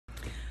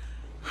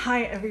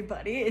Hi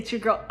everybody, it's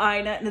your girl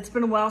Ina, and it's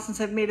been a while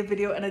since I've made a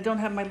video and I don't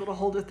have my little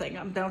holder thing.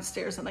 I'm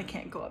downstairs and I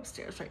can't go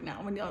upstairs right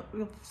now, and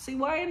you'll see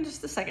why in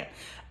just a second.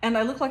 And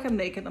I look like I'm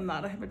naked. I'm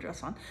not. I have a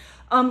dress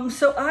on.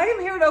 So I am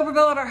here in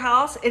Oberville at our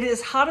house. It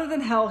is hotter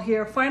than hell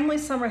here. Finally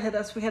summer hit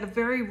us. We had a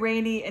very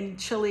rainy and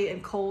chilly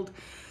and cold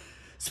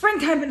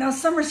springtime, but now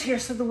summer's here,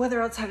 so the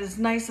weather outside is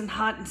nice and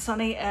hot and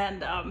sunny.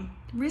 And the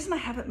reason I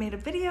haven't made a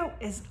video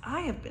is I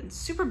have been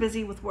super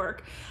busy with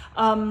work.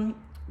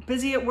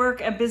 Busy at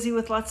work and busy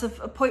with lots of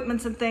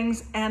appointments and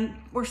things, and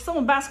we're still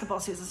in basketball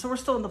season, so we're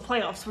still in the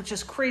playoffs, which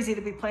is crazy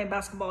to be playing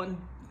basketball in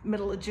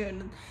middle of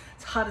June.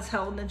 It's hot as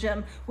hell in the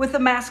gym with a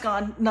mask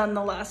on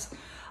nonetheless.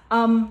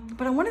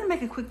 But I wanted to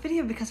make a quick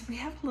video because we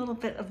have a little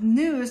bit of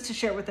news to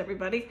share with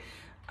everybody.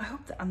 I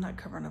hope that I'm not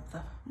covering up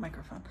the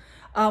microphone.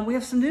 We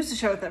have some news to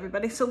share with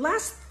everybody. So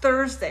last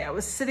Thursday I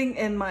was sitting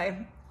in my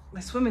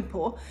swimming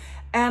pool,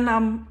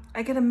 and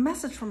I get a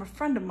message from a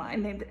friend of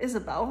mine named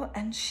Isabel,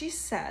 and she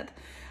said,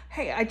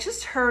 "Hey, I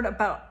just heard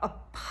about a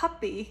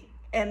puppy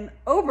in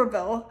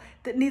Oberville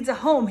that needs a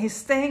home. He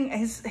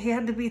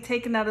had to be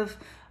taken out of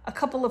a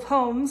couple of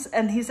homes,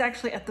 and he's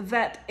actually at the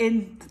vet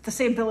in the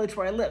same village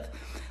where I live.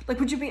 Like,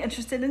 would you be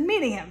interested in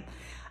meeting him?"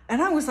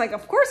 And I was like,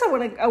 of course I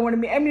want to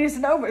meet. I mean,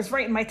 it's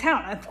right in my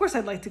town. Of course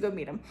I'd like to go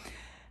meet him.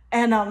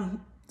 And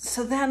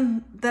so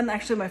then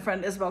actually my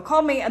friend Isabel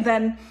called me, and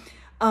then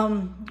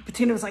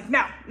Bettina was like,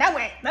 no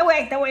way,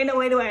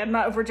 I'm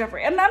not over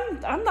Jeffrey. And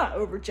I'm not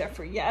over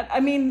Jeffrey yet. I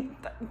mean,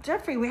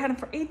 Jeffrey, we had him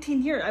for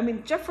 18 years. I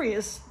mean,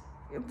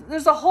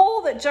 there's a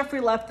hole that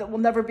Jeffrey left that will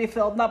never be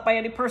filled, not by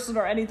any person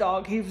or any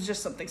dog. He was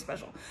just something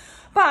special.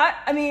 But,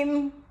 I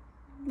mean,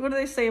 what do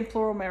they say in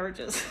plural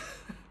marriages?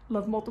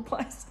 Love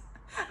multiplies.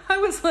 I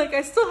was like,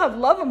 I still have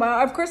love in my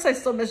heart. Of course I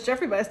still miss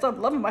Jeffrey, but I still have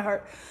love in my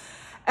heart.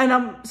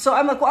 And so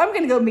I'm like, well, I'm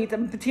going to go meet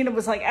them. Bettina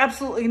was like,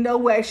 absolutely no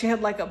way. She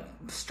had like a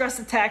stress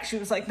attack. She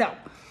was like, no.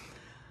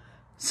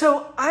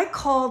 So I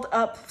called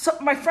up, so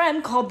my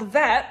friend called the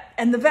vet,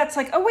 and the vet's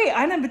like, oh wait,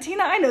 Ina and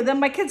Bettina, I know them.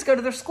 My kids go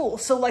to their school.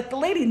 So like the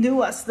lady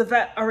knew us, the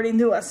vet already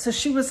knew us. So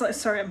she was like,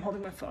 sorry, I'm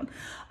holding my phone.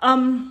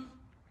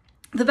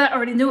 The vet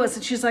already knew us,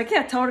 and she's like,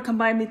 yeah, tell her to come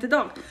by and meet the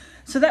dog.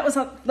 So that was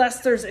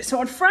last Thursday. So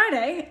on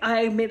Friday,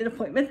 I made an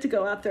appointment to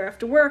go out there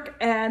after work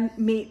and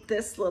meet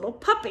this little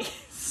puppy.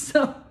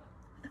 So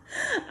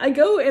I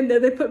go in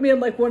there, they put me in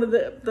like one of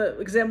the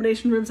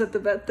examination rooms at the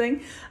vet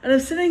thing, and I'm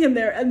sitting in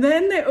there, and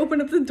then they open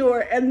up the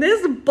door, and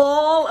this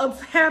ball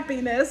of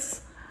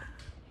happiness,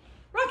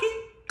 Rocky,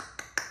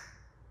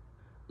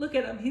 look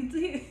at him,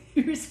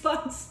 he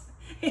responds,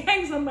 he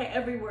hangs on my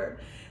every word.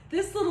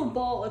 This little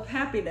ball of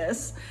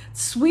happiness,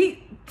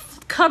 sweet,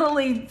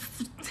 cuddly,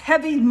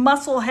 heavy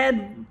muscle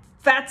head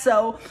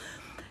fatso,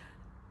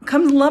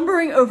 comes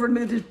lumbering over to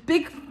me with his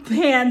big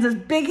hands, his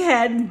big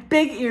head,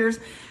 big ears.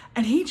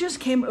 And he just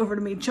came over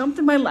to me, jumped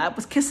in my lap,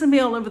 was kissing me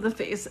all over the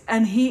face,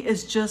 and he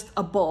is just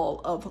a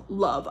ball of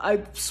love.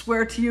 I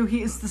swear to you,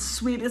 he is the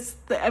sweetest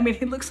thing. I mean,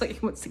 he looks like he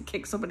wants to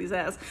kick somebody's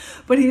ass,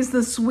 but he's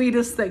the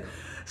sweetest thing.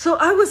 So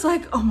I was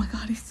like, oh my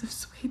God, he's so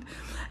sweet.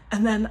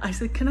 And then I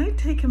said, can I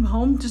take him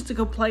home just to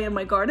go play in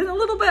my garden a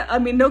little bit? I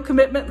mean, no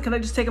commitment. Can I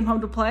just take him home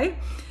to play?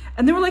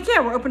 And they were like, yeah,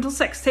 we're open till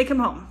 6. Take him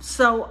home.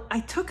 So I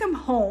took him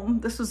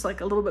home. This was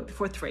like a little bit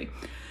before 3.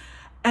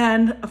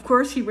 And of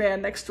course he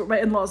ran next door. My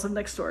in-laws live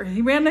next door.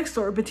 He ran next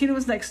door. Bettina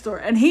was next door.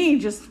 And he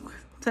just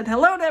said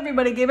hello to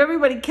everybody, gave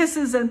everybody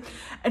kisses. And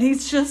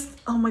he's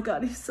just, oh my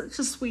God, he's such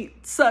a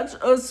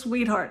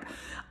sweetheart.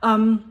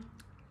 And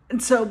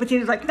so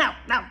Bettina's like, no,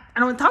 I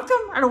don't want to talk to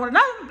him. I don't want to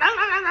know. Blah,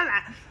 blah, blah,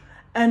 blah.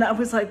 And I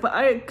was like, but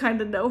I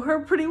kind of know her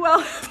pretty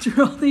well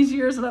after all these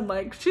years. And I'm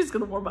like, she's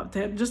going to warm up to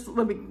him. Just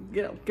let me,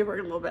 give her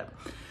a little bit.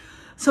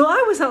 So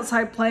I was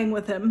outside playing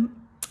with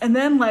him. And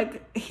then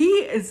like, he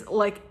is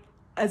like,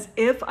 as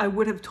if I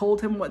would have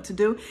told him what to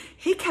do.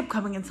 He kept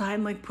coming inside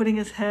and like putting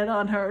his head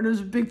on her, and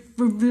his big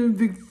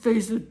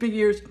face, his big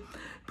ears,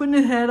 putting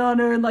his head on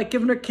her and like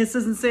giving her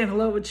kisses and saying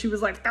hello. And she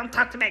was like, don't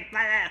talk to me.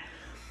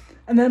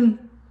 And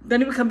then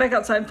he would come back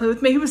outside and play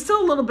with me. He was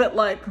still a little bit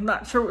like,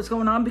 not sure what was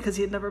going on because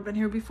he had never been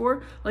here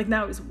before. Like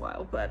now he's a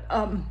while, but,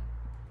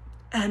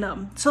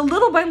 so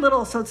little by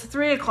little, so it's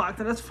 3 o'clock,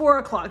 then it's 4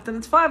 o'clock, then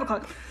it's 5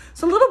 o'clock.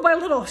 So little by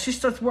little, she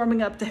starts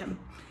warming up to him.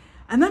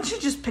 And then she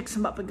just picks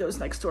him up and goes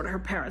next door to her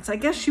parents. I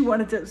guess she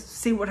wanted to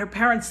see what her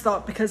parents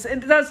thought, because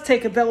it does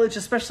take a village,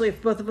 especially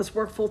if both of us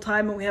work full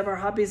time and we have our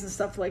hobbies and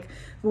stuff. Like,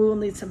 we will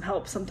need some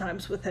help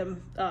sometimes with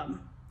him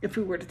if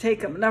we were to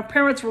take him. And our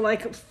parents were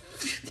like,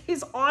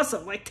 he's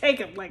awesome, like take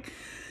him. Like,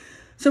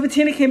 so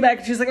Bettina came back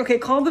and she's like, okay,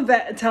 call the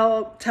vet and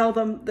tell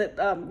them that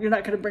you're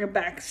not going to bring him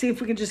back. See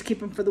if we can just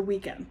keep him for the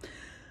weekend.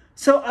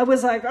 So I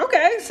was like,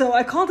 okay. So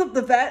I called up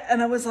the vet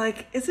and I was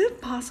like, is it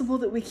possible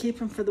that we keep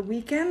him for the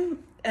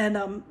weekend?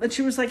 And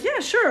she was like, yeah,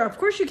 sure, of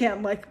course you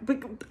can. Like,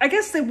 I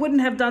guess they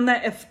wouldn't have done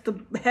that if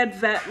the head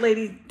vet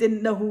lady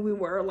didn't know who we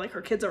were, like her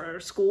kids are at our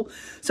school.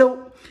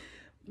 So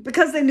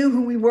because they knew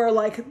who we were,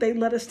 like they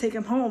let us take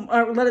him home,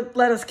 or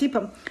let us keep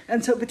him.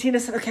 And so Bettina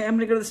said, okay, I'm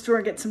gonna go to the store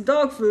and get some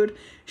dog food.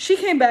 She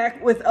came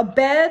back with a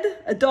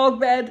bed, a dog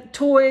bed,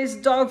 toys,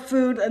 dog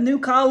food, a new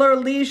collar,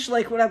 leash,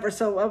 like whatever.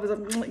 So I was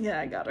like, yeah,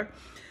 I got her.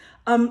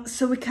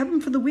 So we kept him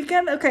for the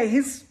weekend. Okay,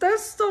 he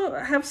does still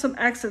have some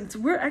accents.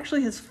 We're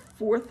actually his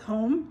 4th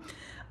home.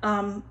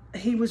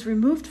 He was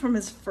removed from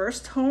his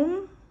first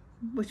home,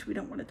 which we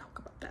don't want to talk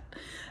about that.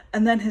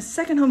 And then his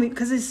second home,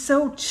 because he's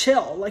so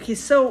chill, like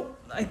he's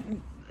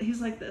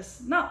like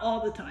this, not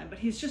all the time, but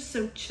he's just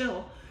so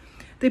chill.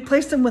 They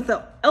placed him with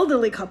an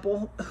elderly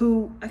couple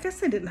who, I guess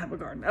they didn't have a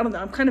garden. I don't know.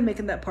 I'm kind of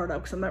making that part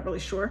up because I'm not really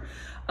sure.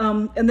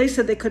 And they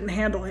said they couldn't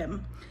handle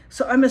him.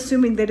 So I'm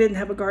assuming they didn't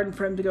have a garden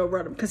for him to go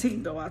run him, because he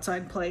can go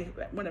outside and play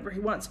whenever he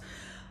wants.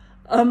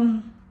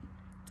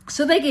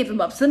 So they gave him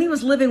up. So then he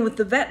was living with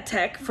the vet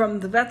tech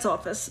from the vet's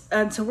office.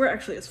 And so we're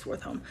actually his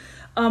 4th home.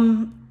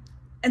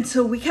 And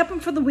so we kept him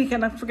for the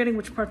weekend. I'm forgetting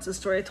which parts of the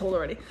story I told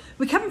already.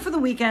 We kept him for the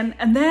weekend,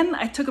 and then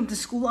I took him to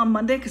school on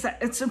Monday, because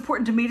it's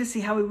important to me to see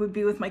how he would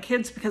be with my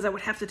kids, because I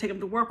would have to take him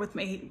to work with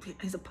me.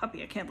 He's a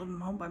puppy. I can't leave him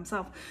home by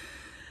himself.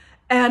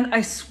 And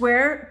I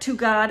swear to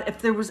God,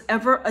 if there was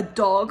ever a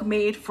dog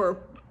made for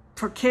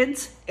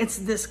kids, it's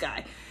this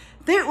guy.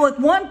 They like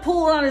one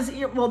pull on his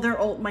ear. Well, they're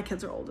old. My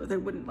kids are older. They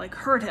wouldn't like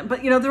hurt him,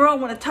 but you know, they all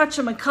want to touch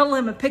him and cuddle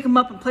him and pick him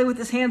up and play with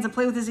his hands and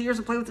play with his ears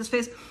and play with his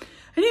face.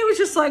 And he was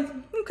just like,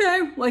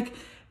 okay, like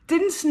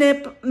didn't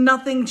snip,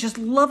 nothing, just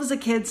loves the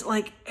kids.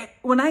 Like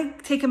when I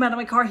take him out of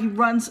my car, he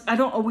runs. I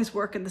don't always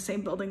work in the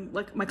same building.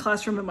 Like my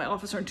classroom and my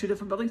office are in 2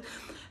 different buildings.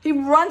 He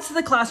runs to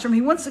the classroom.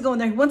 He wants to go in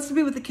there. He wants to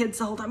be with the kids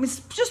the whole time. He's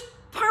just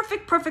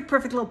perfect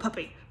little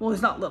puppy. Well,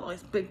 he's not little.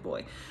 He's a big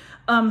boy.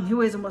 He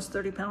weighs almost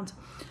 30 pounds.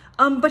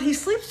 But he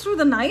sleeps through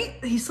the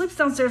night. He sleeps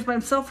downstairs by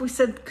himself. We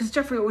said, because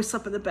Jeffrey always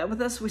slept in the bed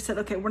with us, we said,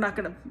 okay, we're not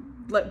going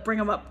to bring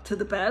him up to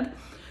the bed.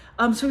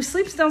 So he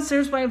sleeps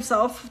downstairs by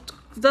himself,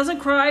 doesn't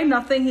cry,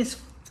 nothing.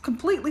 He's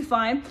completely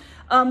fine.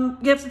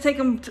 You have to take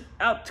him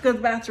out to go to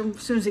the bathroom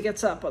as soon as he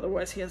gets up.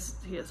 Otherwise he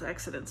has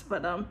accidents.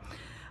 But,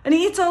 and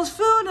he eats all his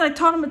food, and I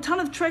taught him a ton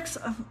of tricks.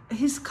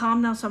 He's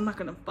calm now, so I'm not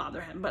going to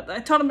bother him. But I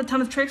taught him a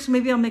ton of tricks.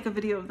 Maybe I'll make a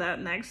video of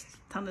that next.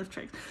 Ton of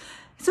tricks.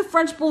 He's a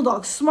French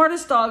bulldog,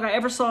 smartest dog I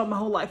ever saw in my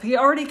whole life. He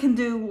already can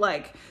do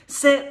like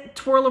sit,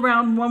 twirl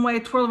around one way,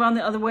 twirl around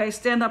the other way,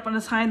 stand up on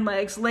his hind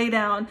legs, lay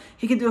down.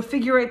 He can do a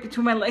figure 8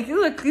 between my legs.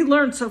 Look, he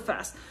learned so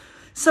fast.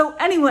 So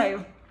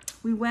anyway,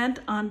 we went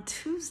on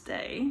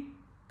Tuesday,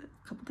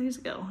 a couple days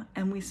ago,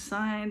 and we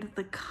signed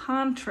the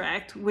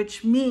contract,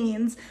 which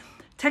means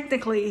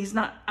technically he's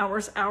not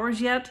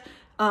ours yet.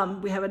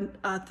 We have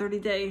a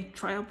 30-day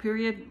trial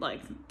period,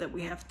 like that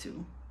we have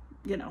to,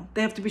 you know,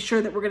 they have to be sure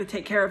that we're going to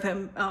take care of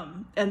him.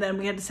 And then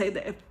we had to say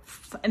that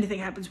if anything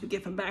happens, we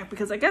give him back,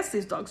 because I guess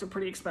these dogs are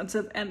pretty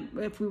expensive. And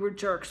if we were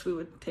jerks, we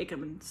would take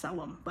him and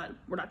sell him, but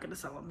we're not going to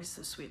sell him. He's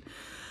so sweet.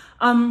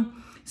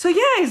 So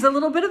yeah, he's a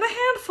little bit of a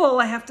handful.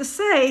 I have to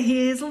say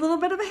he's a little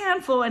bit of a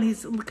handful, and he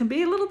can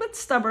be a little bit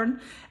stubborn,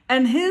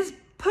 and his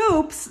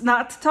poops,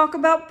 not to talk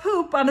about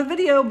poop on a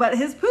video, but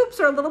his poops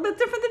are a little bit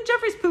different than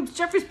Jeffrey's poops.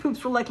 Jeffrey's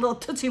poops were like little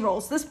Tootsie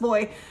Rolls. This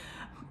boy,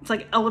 it's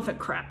like elephant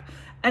crap.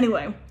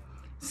 Anyway.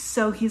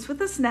 So he's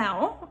with us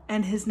now,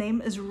 and his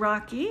name is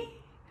Rocky.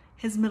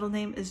 His middle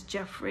name is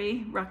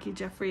Jeffrey, Rocky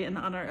Jeffrey, in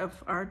honor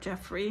of our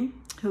Jeffrey,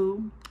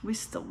 who we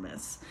still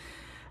miss,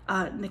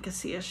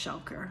 Nicosia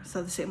Schelker.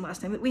 So the same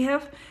last name that we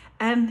have,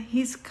 and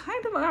he's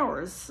kind of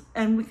ours,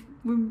 and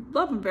we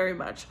love him very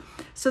much.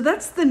 So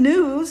that's the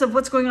news of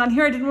what's going on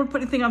here. I didn't want to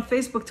put anything on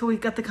Facebook till we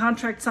got the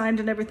contract signed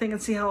and everything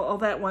and see how all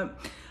that went.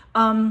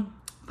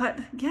 But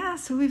yeah,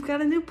 so we've got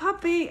a new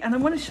puppy, and I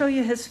want to show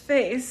you his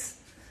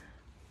face.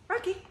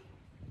 Rocky.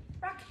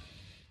 Rock,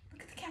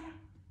 look at the camera.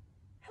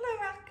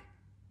 Hello, Rock.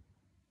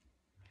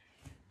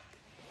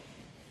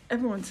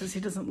 Everyone says he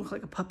doesn't look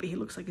like a puppy. He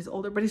looks like he's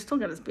older, but he's still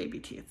got his baby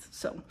teeth.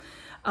 So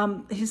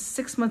he's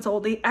 6 months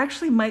old. He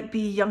actually might be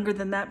younger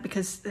than that,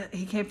 because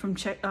he came from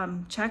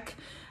Czech,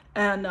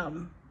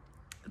 and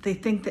they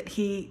think that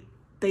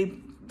they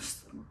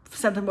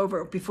sent him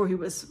over before he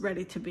was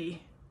ready to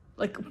be,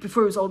 like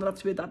before he was old enough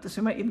to be adopted.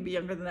 So he might even be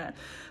younger than that.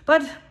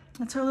 But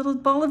that's our little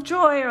ball of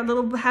joy, our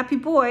little happy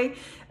boy.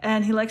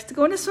 And he likes to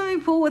go in a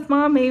swimming pool with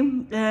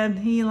mommy, and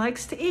he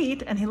likes to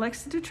eat, and he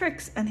likes to do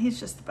tricks, and he's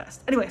just the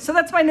best. Anyway, so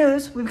that's my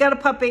news. We've got a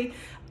puppy,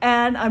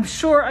 and I'm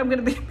sure I'm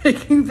going to be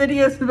making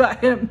videos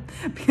about him,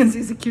 because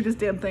he's the cutest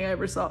damn thing I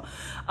ever saw.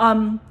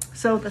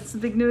 So that's the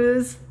big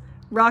news.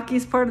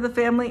 Rocky's part of the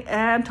family,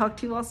 and talk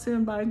to you all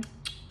soon. Bye.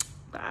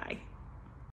 Bye.